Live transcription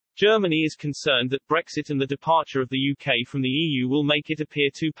Germany is concerned that Brexit and the departure of the UK from the EU will make it appear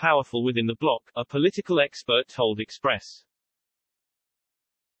too powerful within the bloc, a political expert told Express.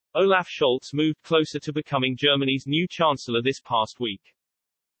 Olaf Scholz moved closer to becoming Germany's new chancellor this past week.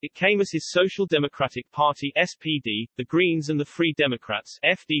 It came as his Social Democratic Party (SPD), the Greens and the Free Democrats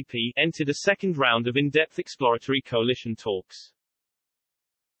 (FDP) entered a second round of in-depth exploratory coalition talks.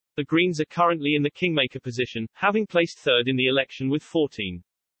 The Greens are currently in the kingmaker position, having placed third in the election with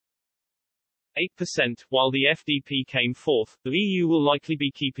 14.8%, while the FDP came fourth. The EU will likely be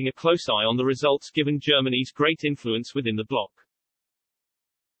keeping a close eye on the results given Germany's great influence within the bloc.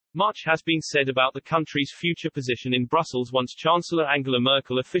 Much has been said about the country's future position in Brussels once Chancellor Angela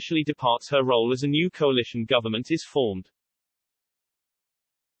Merkel officially departs her role as a new coalition government is formed.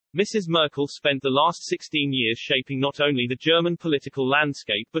 Mrs. Merkel spent the last 16 years shaping not only the German political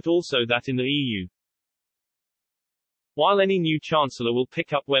landscape but also that in the EU. While any new chancellor will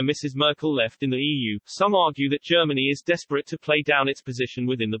pick up where Mrs. Merkel left in the EU, some argue that Germany is desperate to play down its position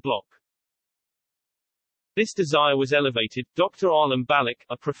within the bloc. This desire was elevated, Dr. Arlem Balik,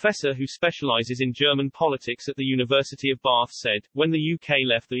 a professor who specializes in German politics at the University of Bath said, when the UK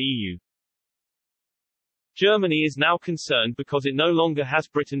left the EU. Germany is now concerned because it no longer has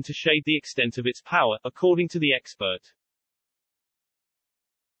Britain to shade the extent of its power, according to the expert.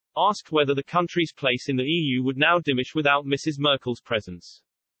 Asked whether the country's place in the EU would now diminish without Mrs. Merkel's presence,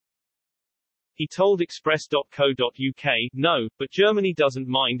 he told Express.co.uk, no, but Germany doesn't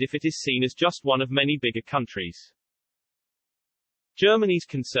mind if it is seen as just one of many bigger countries. Germany's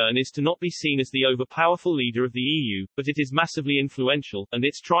concern is to not be seen as the overpowerful leader of the EU, but it is massively influential, and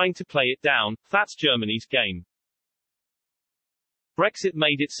it's trying to play it down. That's Germany's game. Brexit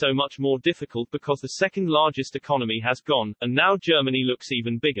made it so much more difficult because the second largest economy has gone, and now Germany looks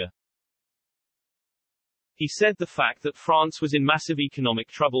even bigger. He said the fact that France was in massive economic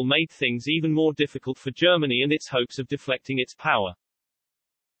trouble made things even more difficult for Germany and its hopes of deflecting its power.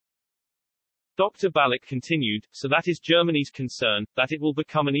 Dr. Balik continued, so that is Germany's concern, that it will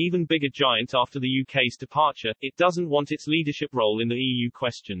become an even bigger giant after the UK's departure. It doesn't want its leadership role in the EU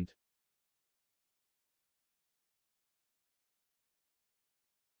questioned.